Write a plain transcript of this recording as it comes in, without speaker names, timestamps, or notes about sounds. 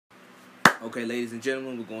Okay, ladies and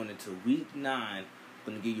gentlemen, we're going into week 9. I'm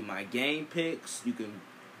going to give you my game picks. You can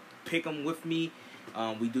pick them with me.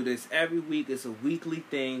 We do this every week. It's a weekly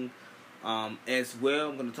thing. As well,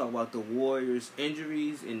 I'm going to talk about the Warriors'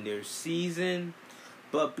 injuries in their season.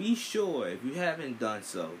 But be sure, if you haven't done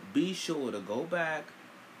so, be sure to go back,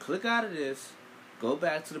 click out of this, go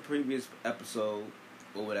back to the previous episode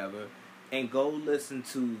or whatever, and go listen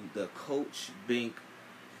to the Coach Bink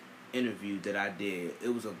interview that I did.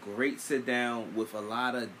 It was a great sit down with a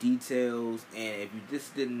lot of details, and if you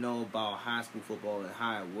just didn't know about high school football and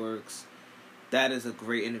how it works, that is a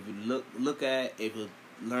great interview to look at. If you're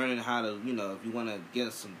learning how to, if you want to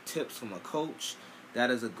get some tips from a coach, that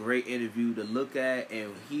is a great interview to look at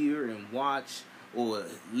and hear and watch or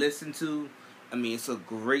listen to. I mean, it's a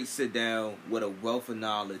great sit down with a wealth of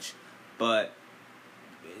knowledge. But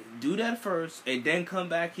do that first and then come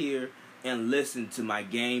back here and listen to my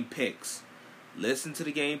game picks. Listen to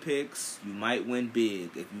the game picks. You might win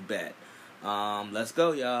big if you bet. Let's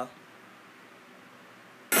go, y'all.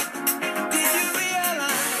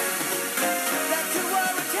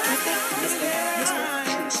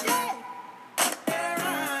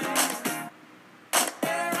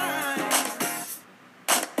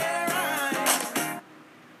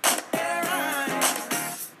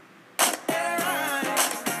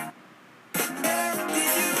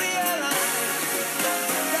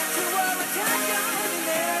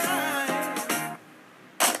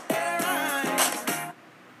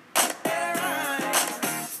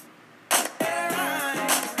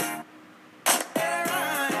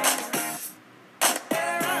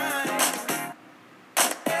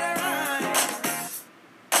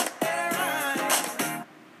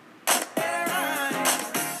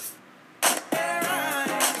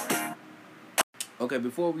 Okay,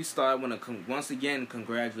 before we start, I want to once again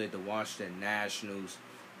congratulate the Washington Nationals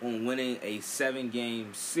on winning a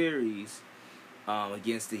 7-game series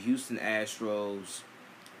against the Houston Astros.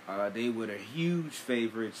 They were the huge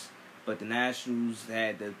favorites, but the Nationals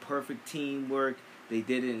had the perfect teamwork. They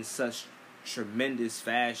did it in such tremendous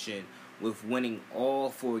fashion with winning all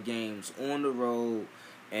 4 games on the road,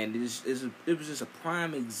 and it was just a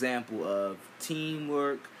prime example of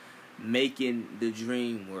teamwork making the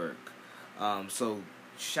dream work. So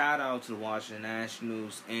shout out to the Washington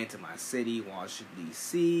Nationals and to my city, Washington,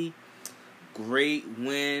 D.C. Great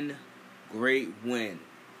win.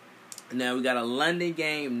 Now we got a London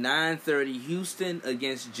game, 9:30, Houston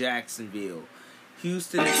against Jacksonville. I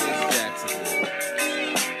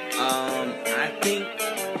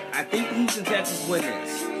think Houston Texans win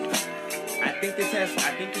this. I think the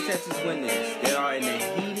Texans win this. They are in a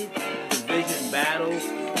heated division battle.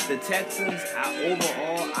 The Texans,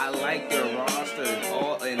 I like their roster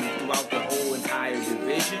and throughout the whole entire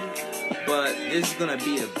division, but this is going to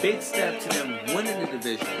be a big step to them winning the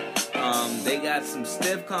division. They got some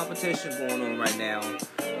stiff competition going on right now.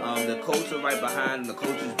 The Colts are right behind. The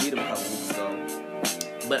Coaches beat them a couple weeks ago.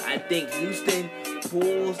 But I think Houston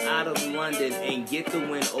pulls out of London and get the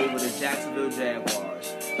win over the Jacksonville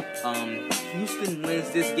Jaguars. Houston wins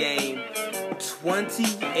this game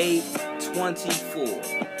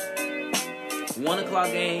 28-24. 1 o'clock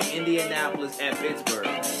game, Indianapolis at Pittsburgh.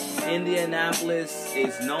 Indianapolis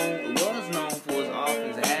was known for its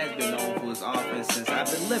offense. It has been known for its offense since I've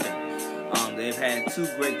been living. They've had 2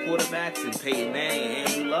 great quarterbacks in Peyton Manning and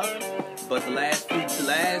Andrew Luck. But the last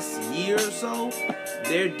year or so,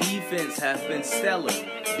 their defense has been stellar.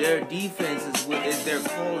 Their defense is their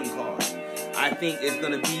calling card. I think it's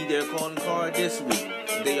going to be their calling card this week.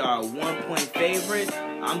 They are a 1-point favorite.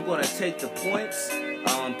 I'm going to take the points.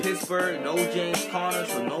 Pittsburgh, no James Conner,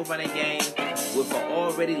 so no running game, with an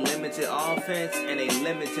already limited offense and a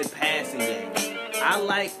limited passing game. I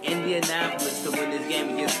like Indianapolis to win this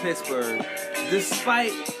game against Pittsburgh,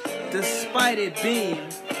 despite it being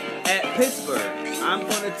at Pittsburgh. I'm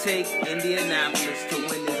going to take Indianapolis to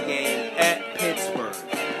win this game at Pittsburgh.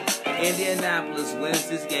 Indianapolis wins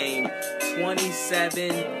this game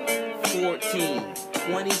 27-14.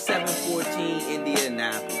 27-14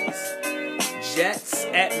 Indianapolis. Jets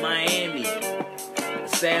at Miami.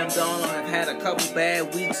 Sam Darnold have had a couple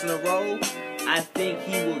bad weeks in a row. I think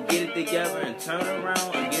he will get it together and turn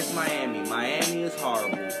around against Miami. Miami is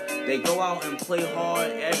horrible. They go out and play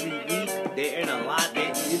hard every week. They're in a lot.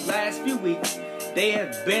 These last few weeks, they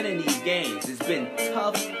have been in these games. It's been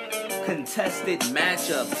tough, contested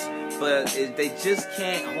matchups, but they just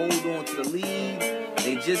can't hold on to the lead.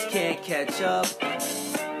 They just can't catch up.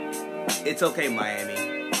 It's okay, Miami.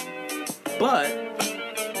 But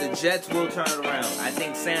the Jets will turn it around. I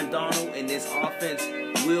think Sam Darnold and this offense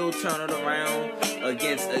will turn it around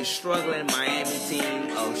against a struggling Miami team,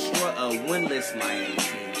 a winless Miami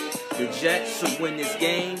team. The Jets should win this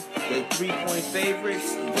game. They're 3-point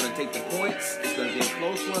favorites. I'm going to take the points. It's going to be a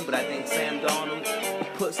close one, but I think Sam Darnold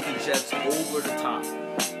puts the Jets over the top.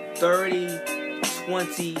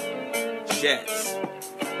 30-20 Jets.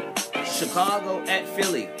 Chicago at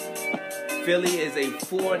Philly. Philly is a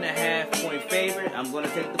 4.5-point favorite. I'm going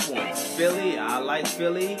to take the points. Philly, I like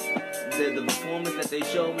Philly. The performance that they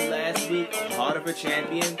showed me last week, heart of a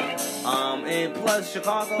champion. And plus,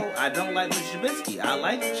 Chicago, I don't like Mitch Trubisky. I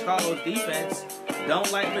like Chicago's defense.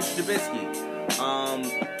 Don't like Mitch Trubisky.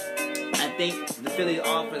 I think the Philly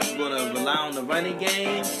offense is going to rely on the running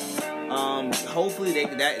game. Hopefully,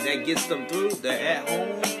 that gets them through. They're at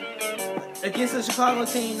home against a Chicago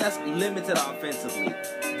team that's limited offensively.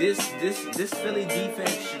 This Philly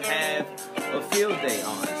defense should have a field day,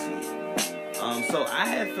 honestly. So I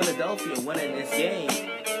have Philadelphia winning this game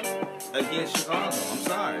against Chicago. I'm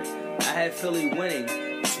sorry. I have Philly winning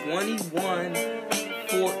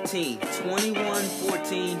 21-14.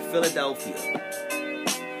 21-14 Philadelphia.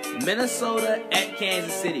 Minnesota at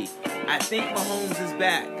Kansas City. I think Mahomes is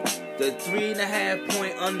back. The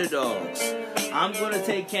 3.5-point underdogs. I'm going to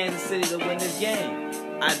take Kansas City to win this game.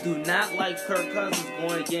 I do not like Kirk Cousins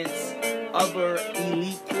going against other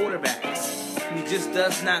elite quarterbacks. He just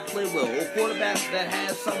does not play well. Or quarterbacks that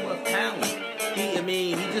have somewhat talent.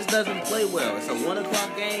 He just doesn't play well. It's a 1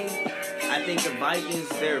 o'clock game. I think the Vikings,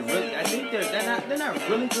 they're not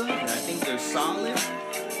really good. I think they're solid.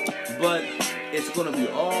 But it's going to be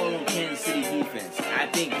all on Kansas City defense. I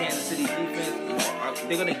think Kansas City defense,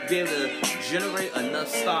 they're going to be able to generate enough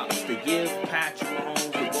stops to give Patrick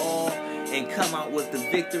Mahomes the ball and come out with the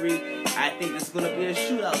victory. I think this is going to be a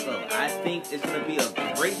shootout, though. I think it's going to be a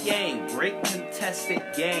great game, great contested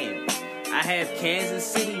game. I have Kansas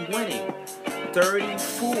City winning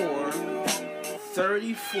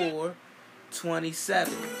 34-27.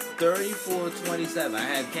 34-27. I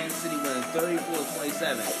have Kansas City winning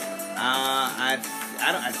 34-27. I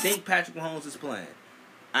think Patrick Mahomes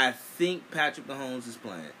is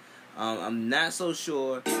playing. I'm not so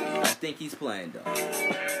sure. I think he's playing, though.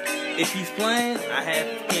 If he's playing, I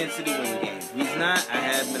have Kansas City winning the game. If he's not, I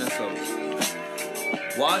have Minnesota.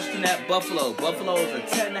 Washington at Buffalo. Buffalo is a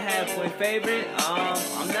 10.5-point favorite.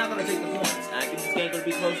 I'm not going to take the points. I think this game is going to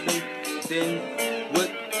be closer than what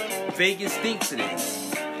Vegas thinks it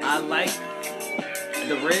is. I like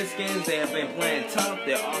the Redskins. They have been playing tough.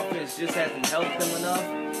 Their offense just hasn't helped them enough.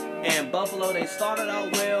 And Buffalo, they started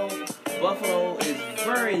out well. Buffalo is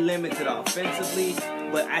very limited offensively,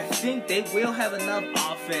 but I think they will have enough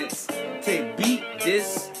offense to beat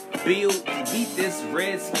this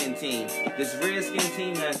Redskin team. This Redskin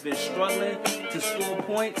team has been struggling to score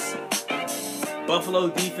points. Buffalo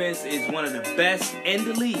defense is one of the best in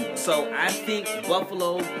the league. So I think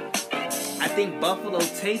Buffalo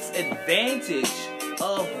takes advantage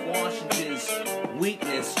of Washington's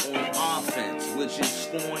weakness on offense, which is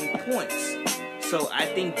scoring points. So I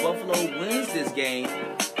think Buffalo wins this game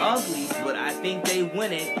ugly, but I think they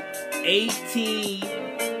win it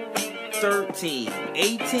 18-13.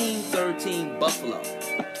 18-13 Buffalo.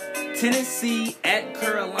 Tennessee at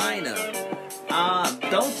Carolina.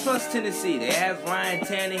 Don't trust Tennessee. They have Ryan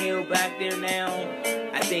Tannehill back there now.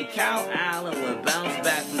 I think Kyle Allen will bounce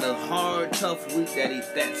back from the hard, tough week that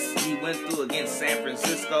he went through against San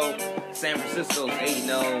Francisco. San Francisco's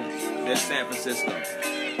 8-0. They're San Francisco.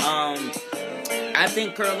 I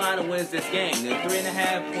think Carolina wins this game. They're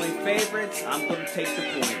 3.5-point favorites. I'm going to take the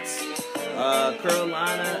points.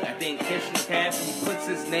 Carolina, I think Christian McCaffrey puts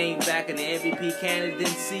his name back in the MVP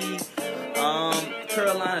candidacy.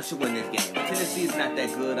 Carolina should win this game. Tennessee is not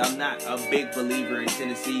that good. I'm not a big believer in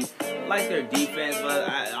Tennessee. I like their defense, but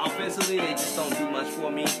offensively they just don't do much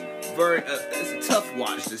for me. It's a tough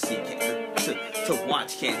watch to see to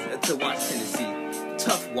watch Tennessee.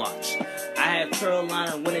 Tough watch. I have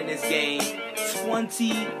Carolina winning this game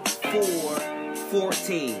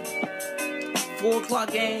 24-14. 4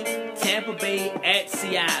 o'clock game, Tampa Bay at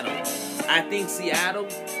Seattle. I think Seattle,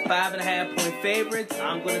 5.5-point favorites.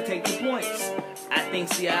 I'm going to take the points. I think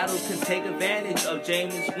Seattle can take advantage of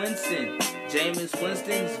Jameis Winston. Jameis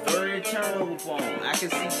Winston's very turnover prone. I can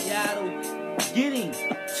see Seattle getting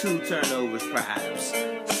 2 turnovers perhaps.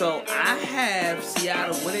 So I have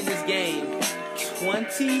Seattle winning this game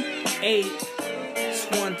 28-20.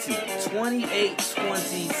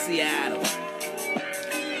 28-20 Seattle.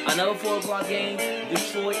 Another 4 o'clock game,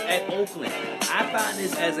 Detroit at Oakland. I find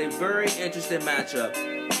this as a very interesting matchup.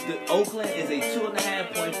 Oakland is a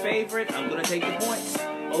 2.5-point favorite. I'm going to take the points.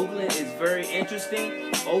 Oakland is very interesting.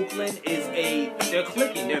 Oakland is they're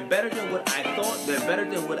clicking. They're better than what I thought. They're better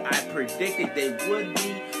than what I predicted they would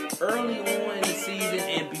be. early on in the season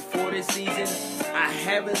and before this season, I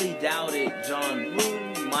heavily doubted John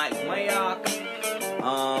Gruden, Mike Mayock.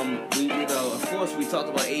 Of course, we talked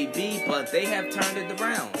about AB, but they have turned it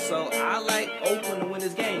around. So I like Oakland to win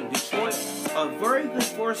this game. Detroit, a very good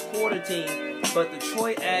first quarter team, but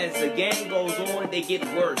Detroit, as the game goes on, they get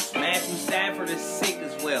worse. Matthew Stafford is sick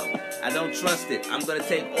as well. I don't trust it. I'm going to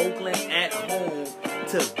take Oakland at home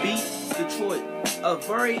to beat Detroit. A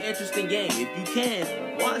very interesting game. If you can,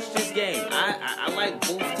 watch this game. I like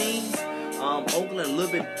both teams. Oakland a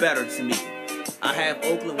little bit better to me. I have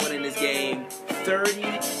Oakland winning this game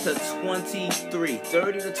 30-23.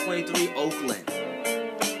 30-23 Oakland.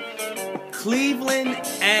 Cleveland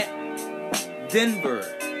at Denver.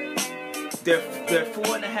 They're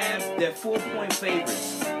 4.5. They're 4-point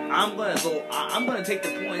favorites. I'm gonna take the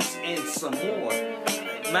points and some more.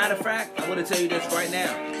 Matter of fact, I'm gonna tell you this right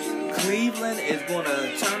now. Cleveland is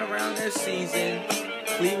gonna turn around their season.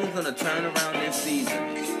 Cleveland's gonna turn around their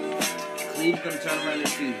season. I'm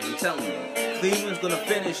telling you. Cleveland's gonna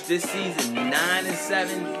finish this season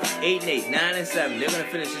 9-7, 8-8, 9-7. They're gonna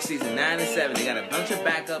finish this season 9-7. They got a bunch of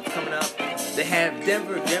backups coming up. They have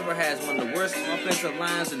Denver. Denver has one of the worst offensive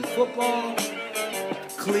lines in football.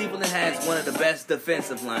 Cleveland has one of the best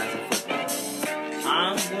defensive lines in football.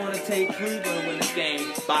 I'm going to take Cleveland to win this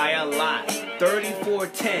game by a lot.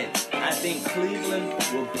 34-10. I think Cleveland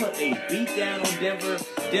will put a beat down on Denver.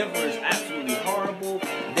 Denver is absolutely horrible.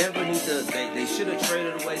 Denver needs to, they should have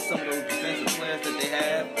traded away some of those defensive players that they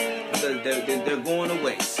have because they're going to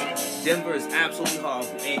waste. Denver is absolutely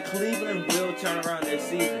horrible. And Cleveland will turn around their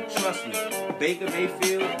season. Trust me. Baker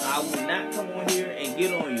Mayfield, I will not come on here and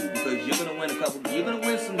get on you because you're going to win you're going to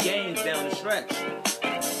win some games down the stretch.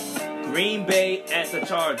 Green Bay at the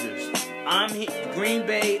Chargers. Green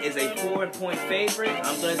Bay is a 4-point favorite.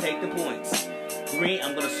 I'm going to take the points.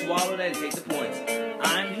 I'm going to swallow that and take the points.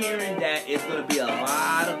 I'm hearing that it's going to be a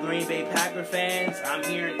lot of Green Bay Packer fans. I'm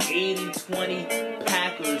hearing 80-20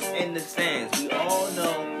 Packers in the stands. We all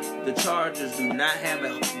know the Chargers do not have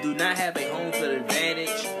a home field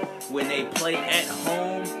advantage when they play at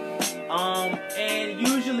home. And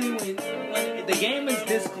usually when the game is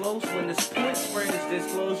this close, when the point spread is this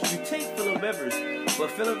close, you take Phillip Rivers.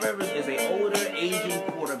 But Phillip Rivers is an older, aging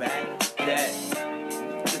quarterback that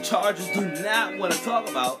the Chargers do not want to talk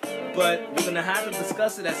about. But we're going to have to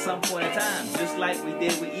discuss it at some point in time, just like we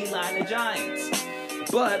did with Eli and the Giants.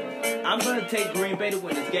 But I'm going to take Green Bay to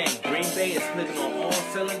win this game. Green Bay is clicking on all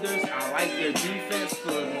cylinders. I like their defense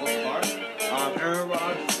for the most part. Aaron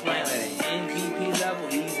Rodgers is playing at an MVP level.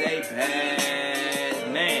 He's a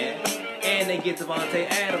bad man. And they get Devontae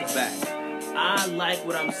Adams back. I like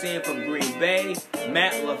what I'm seeing from Green Bay.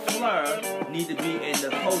 Matt LaFleur need to be in the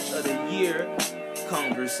Coach of the Year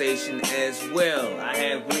conversation as well. I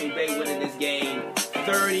have Green Bay winning this game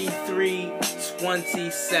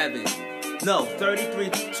 33-27. No,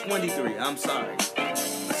 33-23. I'm sorry.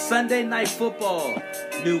 Sunday Night Football.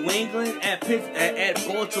 New England at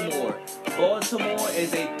Baltimore. Baltimore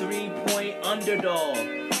is a 3-point underdog.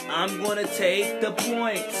 I'm going to take the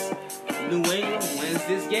points. New England wins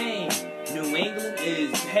this game. New England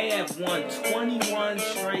have won 21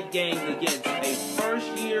 straight games against a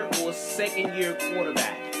first-year or second-year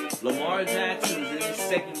quarterback. Lamar Jackson is in his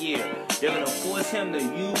second year. They're going to force him to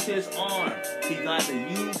use his arm. He's got to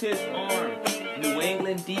use his arm. New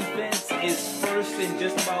England defense is first in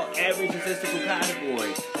just about every statistical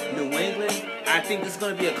category. New England, I think this is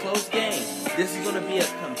going to be a close game. This is going to be a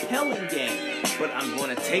compelling game. But I'm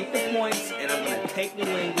going to take the points, and I'm going to take New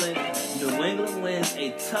England. New England wins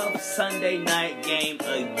a tough Sunday night game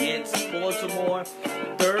against Baltimore,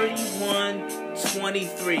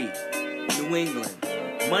 31-23. New England.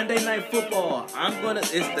 Monday Night Football.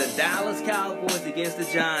 It's the Dallas Cowboys against the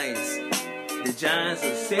Giants. The Giants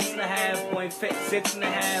are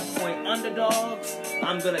 6.5 point underdogs.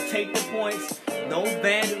 I'm going to take the points. No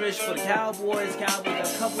Vander Esch for the Cowboys. Cowboys got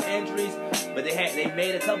a couple injuries, but they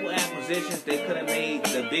made a couple acquisitions. They could have made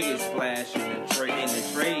the biggest splash in the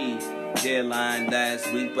trade deadline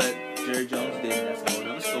last week, but Jerry Jones didn't. That's a whole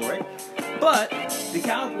other story. But the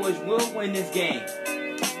Cowboys will win this game.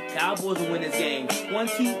 Cowboys will win this game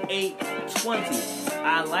 28-20.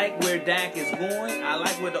 I like where Dak is going. I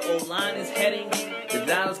like where the O-line is heading. The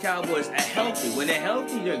Dallas Cowboys are healthy. When they're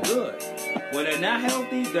healthy, they're good. When they're not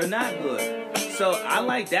healthy, they're not good. So I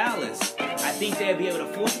like Dallas. I think they'll be able to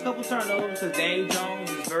force a couple turnovers because Daniel Jones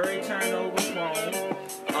is very turnover prone.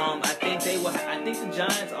 I think the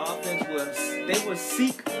Giants' offense will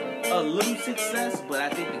seek a little success, but I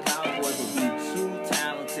think the Cowboys will be too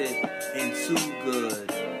talented and too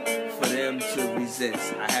good for them to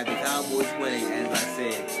resist. I have the Cowboys winning, as I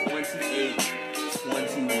said,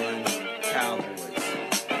 21 Cowboys.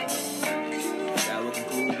 That will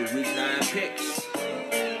conclude the Week 9 picks.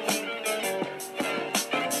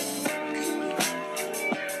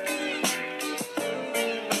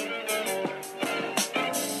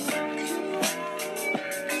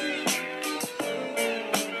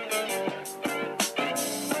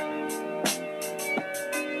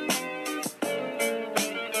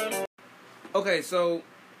 Okay, so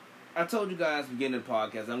I told you guys at the beginning of the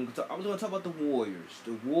podcast I was going to talk about the Warriors.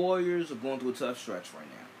 The Warriors are going through a tough stretch right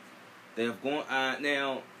now. They have gone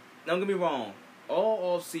now. Don't get me wrong.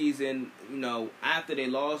 All off season, after they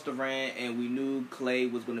lost Durant and we knew Clay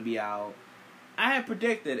was going to be out, I had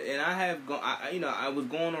predicted, and I was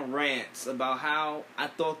going on rants about how I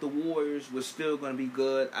thought the Warriors were still going to be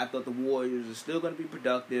good. I thought the Warriors are still going to be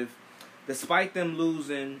productive, despite them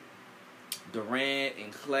losing Durant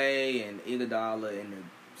and Clay and Iguodala and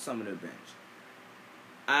some of the bench.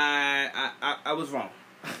 I was wrong.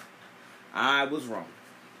 I was wrong.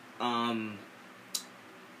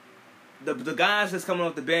 The guys that's coming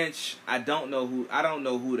off the bench, I don't know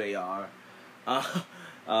who they are.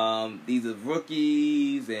 These are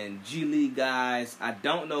rookies and G League guys. I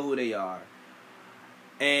don't know who they are,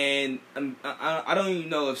 and I don't even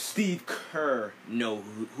know if Steve Kerr know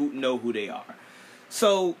who they are.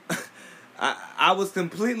 So I was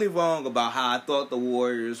completely wrong about how I thought the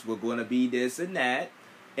Warriors were going to be this and that,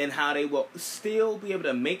 and how they will still be able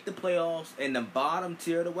to make the playoffs in the bottom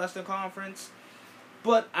tier of the Western Conference.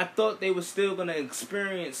 But I thought they were still going to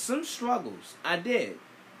experience some struggles. I did.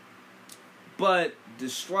 But the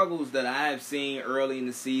struggles that I have seen early in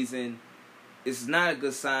the season is not a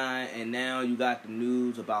good sign. And now you got the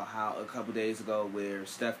news about how a couple days ago where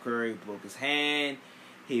Steph Curry broke his hand.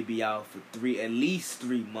 He'd be out for at least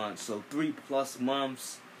 3 months. So 3+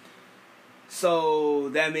 months. So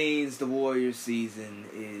that means the Warriors season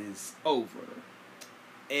is over.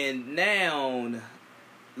 And now,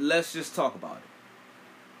 let's just talk about it.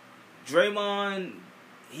 Draymond,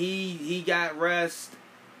 he got rest.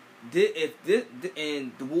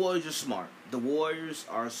 And the Warriors are smart. The Warriors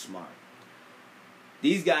are smart.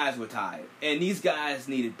 These guys were tired. And these guys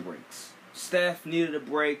needed breaks. Steph needed a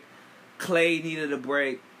break. Clay needed a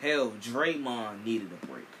break. Hell, Draymond needed a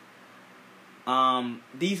break.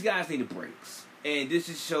 These guys needed breaks. And this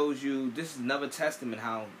just shows you, this is another testament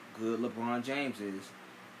how good LeBron James is.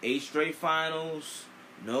 8 straight finals,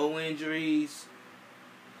 no injuries.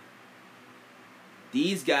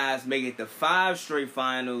 These guys make it to 5 straight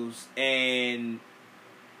finals, and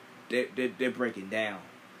they're breaking down.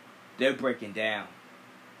 They're breaking down.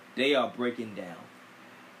 They are breaking down.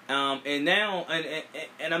 And now,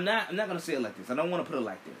 and I'm not gonna say it like this. I don't want to put it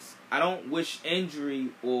like this. I don't wish injury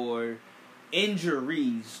or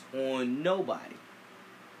injuries on nobody.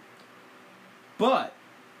 But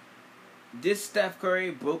this Steph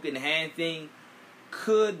Curry broken hand thing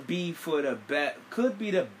could be for the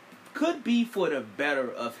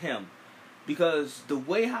better of him, because the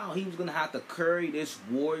way how he was gonna have to carry this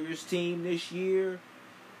Warriors team this year,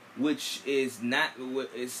 which is not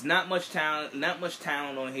much talent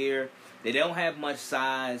on here. They don't have much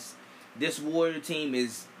size. This Warrior team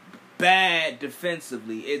is bad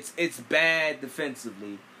defensively. It's bad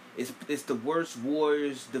defensively. It's the worst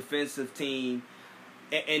Warriors defensive team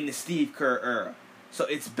in the Steve Kerr era. So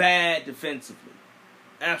it's bad defensively.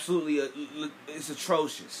 Absolutely, it's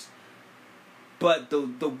atrocious. But the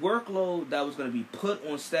workload that was going to be put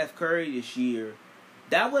on Steph Curry this year,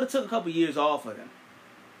 that would have took a couple years off of him.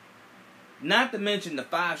 Not to mention the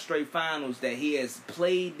 5 straight finals that he has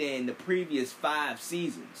played in the previous 5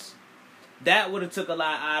 seasons. That would have took a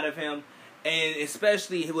lot out of him, and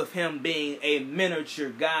especially with him being a miniature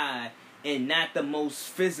guy and not the most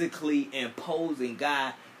physically imposing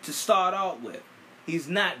guy to start out with. He's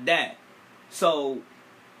not that. So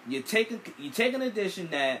you take an addition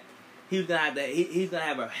that he's gonna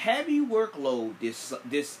have a heavy workload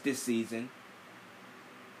this season.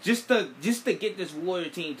 Just to get this Warrior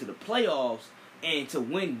team to the playoffs and to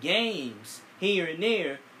win games here and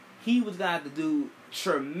there, he was gonna have to do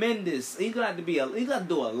tremendous. He's gonna have to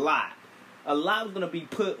do a lot. A lot was gonna be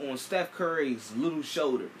put on Steph Curry's little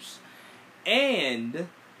shoulders, and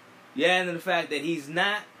the fact that he's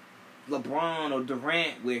not LeBron or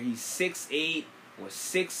Durant, where he's 6'8" or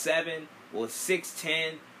 6'7" or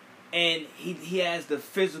 6'10", and he has the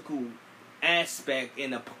physical aspect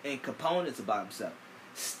and components about himself.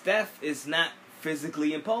 Steph is not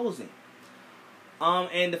physically imposing.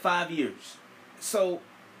 And the 5 years. So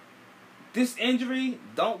this injury,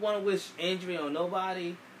 don't want to wish injury on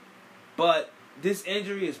nobody, but this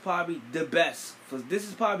injury is probably the best. This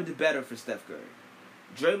is probably the better for Steph Curry.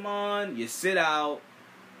 Draymond, you sit out.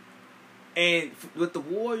 And what the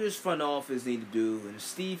Warriors front office need to do, and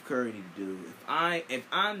Steve Kerr need to do, if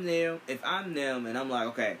I'm them, and I'm like,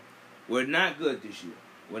 okay, we're not good this year.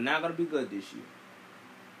 We're not gonna be good this year.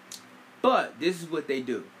 But this is what they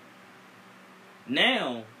do.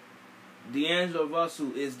 Now, D'Angelo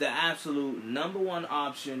Russell is the absolute number one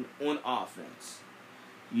option on offense.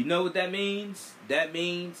 You know what that means? That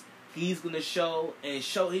means he's gonna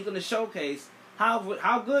he's gonna showcase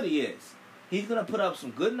how good he is. He's gonna put up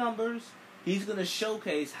some good numbers. He's going to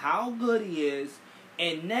showcase how good he is.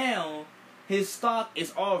 And now, his stock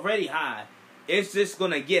is already high. It's just going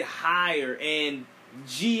to get higher. And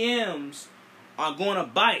GMs are going to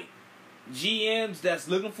bite. GMs that's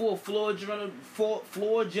looking for a floor general,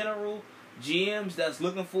 GMs that's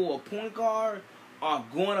looking for a point guard are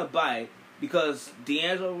going to bite. Because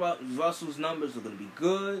D'Angelo Russell's numbers are going to be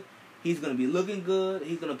good. He's going to be looking good.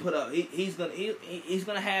 He's going to put up. He's going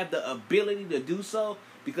to have the ability to do so.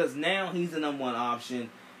 Because now he's the number one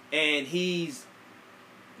option, and he's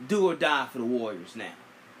do or die for the Warriors now.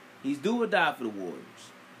 He's do or die for the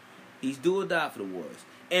Warriors. He's do or die for the Warriors.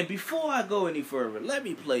 And before I go any further, let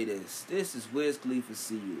me play this. This is Wiz Khalifa,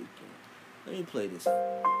 See You Again. Let me play this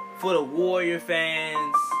for the Warrior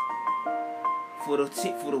fans, for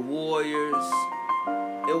the Warriors.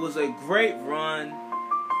 It was a great run,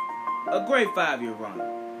 a great 5-year run,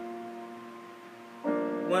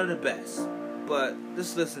 one of the best. But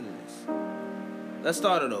just listen to this. Let's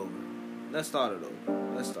start it over.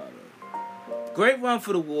 Great run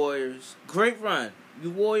for the Warriors. Great run.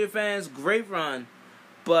 You Warrior fans, great run.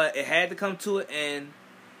 But it had to come to an end.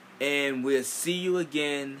 And we'll see you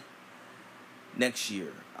again next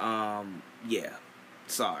year. Yeah.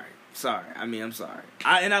 Sorry. I'm sorry.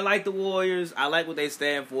 I like the Warriors. I like what they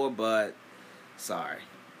stand for, but sorry.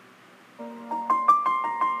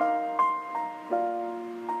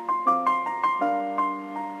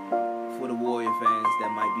 Warrior fans that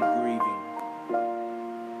might be grieving.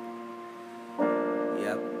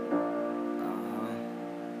 Yep.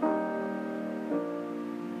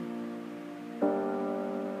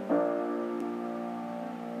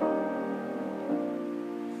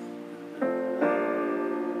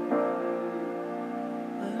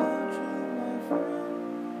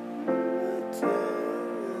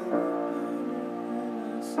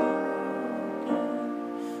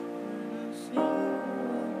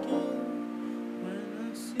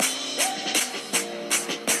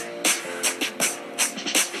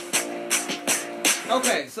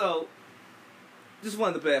 Okay, so just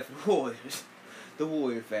wanted to bad for the Warriors, the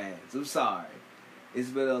Warrior fans. I'm sorry. It's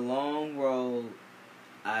been a long road.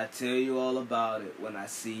 I'll tell you all about it when I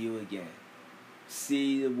see you again.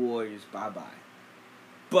 See the Warriors. Bye-bye.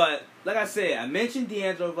 But, like I said, I mentioned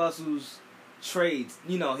D'Angelo Russell's trades,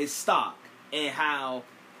 his stock, and how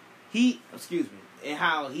he's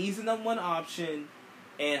the number one option,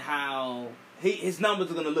 and how his numbers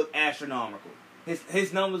are going to look astronomical.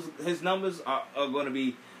 His numbers are going to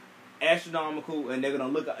be astronomical, and they're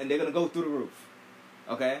going to go through the roof.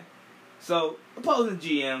 Okay? So, opposing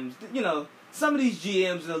GMs, some of these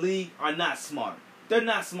GMs in the league are not smart. They're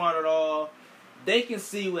not smart at all. They can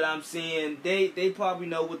see what I'm seeing. They probably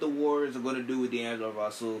know what the Warriors are going to do with D'Angelo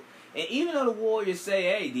Russell. And even though the Warriors say,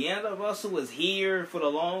 hey, D'Angelo Russell is here for the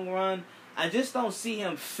long run, I just don't see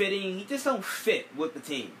him fitting. He just don't fit with the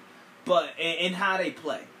team. But, and how they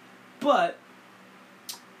play. But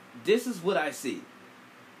this is what I see.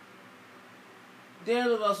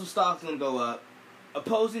 D'Angelo Russell's stock's going to go up.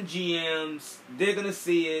 Opposing GMs, they're going to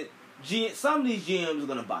see it. Some of these GMs are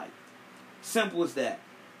going to bite. Simple as that.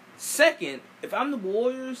 Second, if I'm the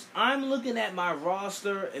Warriors, I'm looking at my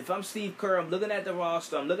roster. If I'm Steve Kerr, I'm looking at the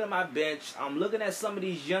roster. I'm looking at my bench. I'm looking at some of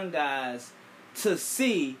these young guys to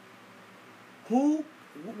see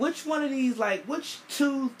which one of these, which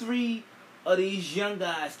 2-3 of these young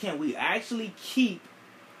guys can we actually keep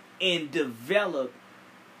and develop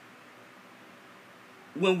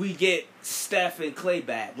when we get Steph and Clay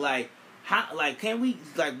back. Can we,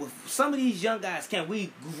 with some of these young guys, can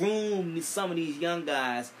we groom some of these young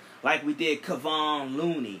guys like we did Kevon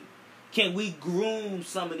Looney? Can we groom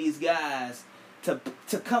some of these guys to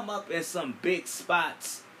come up in some big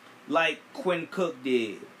spots like Quinn Cook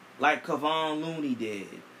did, like Kevon Looney did,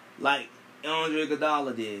 like Andre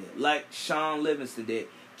Iguodala did, like Sean Livingston did?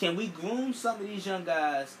 Can we groom some of these young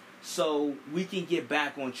guys so we can get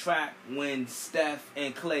back on track when Steph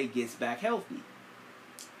and Clay gets back healthy?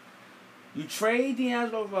 You trade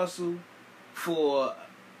D'Angelo Russell for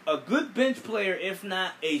a good bench player, if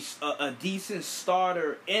not a decent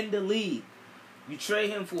starter in the league. You trade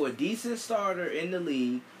him for a decent starter in the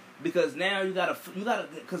league because now you gotta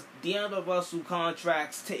because D'Angelo Russell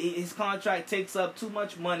his contract takes up too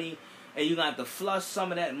much money, and you're gonna have to flush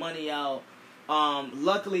some of that money out.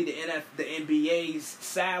 Luckily, the NBA's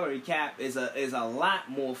salary cap is a lot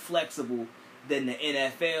more flexible than the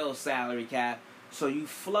NFL salary cap. So you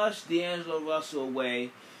flush D'Angelo Russell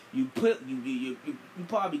away. You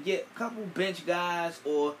probably get a couple bench guys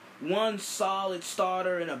or one solid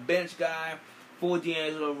starter and a bench guy for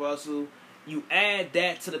D'Angelo Russell. You add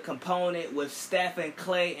that to the component with Steph and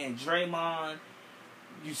Clay and Draymond.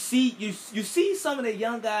 You see some of the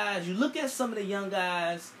young guys. You look at some of the young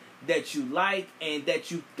guys that you like and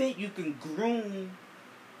that you think you can groom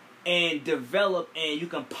and develop, and you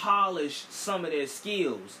can polish some of their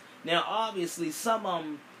skills. Now, obviously, some of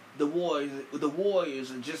them the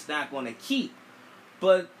Warriors are just not going to keep,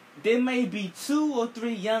 but there may be 2 or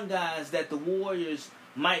 3 young guys that the Warriors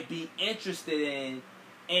might be interested in,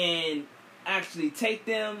 and actually take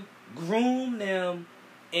them, groom them,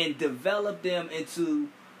 and develop them into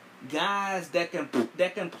guys that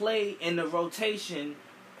can play in the rotation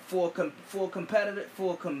for a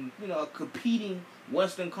competing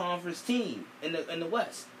Western Conference team in the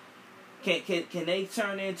West. Can they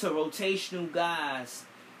turn into rotational guys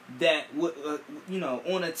that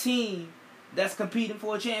on a team that's competing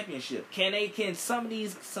for a championship? Can two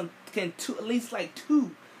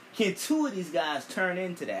of these guys turn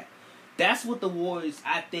into that? That's what the Warriors,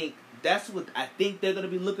 that's what I think they're going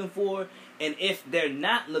to be looking for. And if they're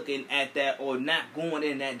not looking at that or not going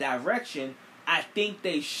in that direction, I think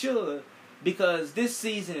they should, because this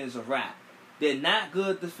season is a wrap. They're not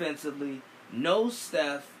good defensively. No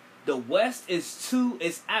Steph. The West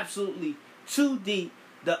is absolutely too deep.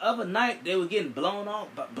 The other night they were getting blown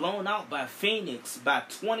out by Phoenix by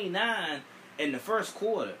 29 in the first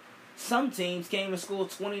quarter. Some teams came and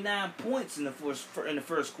scored 29 points in the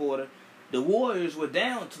first quarter. The Warriors were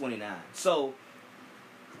down 29. So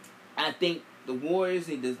I think the Warriors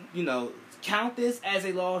need to, count this as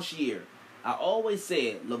a lost year. I always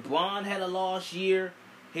said LeBron had a lost year.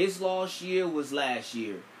 His lost year was last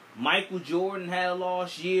year. Michael Jordan had a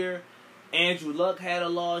lost year. Andrew Luck had a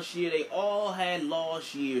lost year. They all had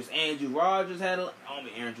lost years. Aaron Rodgers had a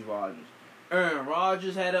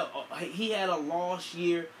lost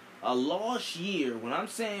year. A lost year.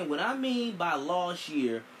 What I mean by lost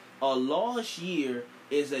year, a lost year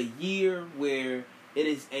is a year where it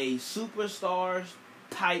is a superstar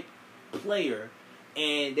type player,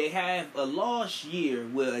 and they have a lost year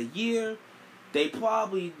where a year they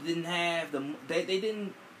probably didn't have they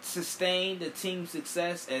didn't sustain the team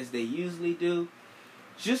success as they usually do.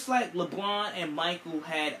 Just like LeBron and Michael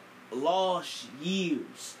had lost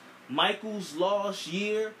years. Michael's lost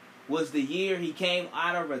year was the year he came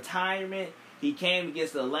out of retirement. He came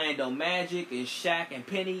against the Orlando Magic and Shaq and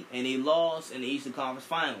Penny, and he lost in the Eastern Conference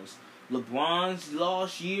Finals. LeBron's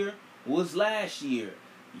lost year was last year.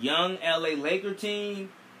 Young LA Laker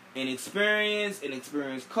team,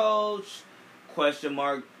 inexperienced coach, question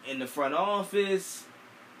mark in the front office.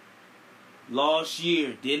 Lost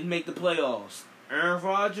year, didn't make the playoffs. Aaron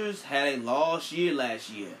Rodgers had a lost year last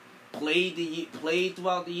year. Played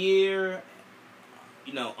throughout the year.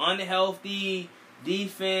 Unhealthy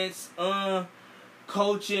defense,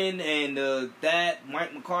 coaching, and that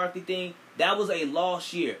Mike McCarthy thing. That was a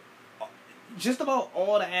lost year. Just about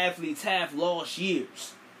all the athletes have lost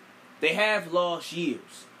years. They have lost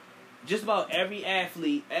years. Just about every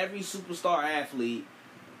athlete, every superstar athlete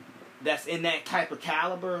that's in that type of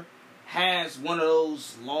caliber has one of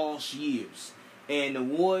those lost years. And the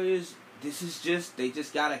Warriors, they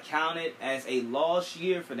just gotta count it as a lost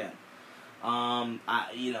year for them.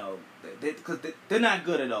 Because they're not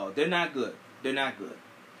good at all. They're not good.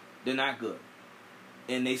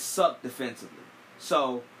 And they suck defensively.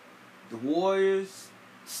 So the Warriors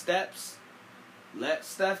let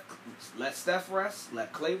Steph rest,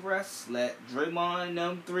 let Clay rest, let Draymond and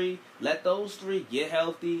them 3, let those 3 get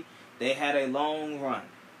healthy. They had a long run.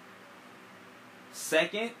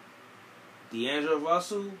 Second, D'Angelo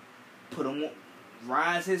Russell,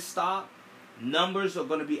 rise his stock. Numbers are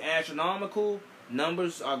going to be astronomical.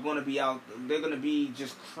 Numbers are going to be out. They're going to be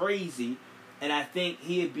just crazy. And I think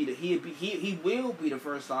he will be the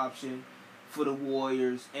first option for the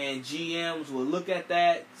Warriors. And GMs will look at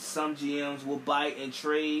that. Some GMs will bite and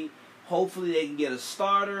trade. Hopefully they can get a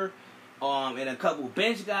starter, and a couple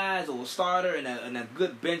bench guys, or a starter and a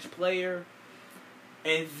good bench player.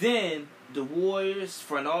 And then the Warriors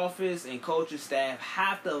front office and coaching staff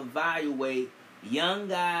have to evaluate young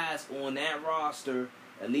guys on that roster,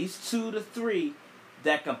 at least 2 to 3,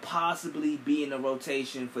 that can possibly be in the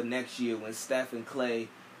rotation for next year when Steph and Clay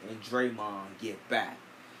and Draymond get back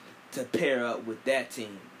to pair up with that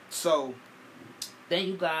team. So, thank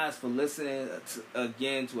you guys for listening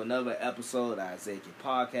again to another episode of Isaiah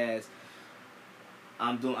Podcast.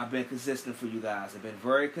 I've been consistent for you guys. I've been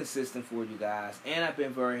very consistent for you guys, and I've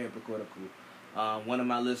been very hypocritical. One of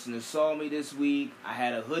my listeners saw me this week. I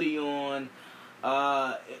had a hoodie on.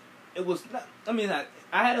 It was not,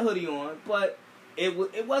 I had a hoodie on, but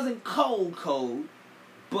it wasn't cold,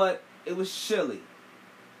 but it was chilly.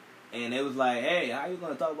 And it was like, hey, how you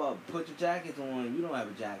gonna talk about put your jackets on? You don't have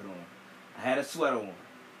a jacket on. I had a sweater on.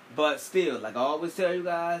 But still, like I always tell you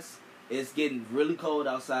guys, it's getting really cold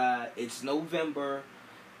outside. It's November.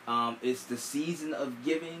 It's the season of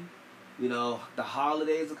giving. You know, the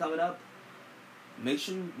holidays are coming up. Make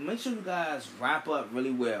sure you guys wrap up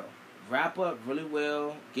really well.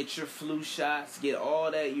 Get your flu shots. Get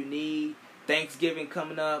all that you need. Thanksgiving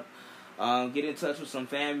coming up. Get in touch with some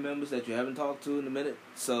family members that you haven't talked to in a minute.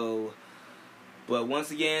 So, but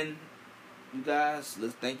once again, you guys,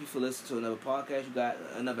 thank you for listening to another podcast. You got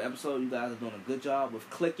another episode. You guys are doing a good job with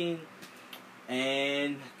clicking.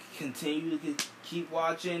 And continue to keep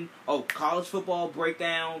watching. Oh, college football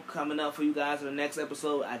breakdown coming up for you guys in the next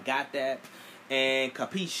episode. I got that. And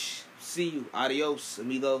capiche. See you. Adios,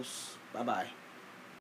 amigos. Bye-bye.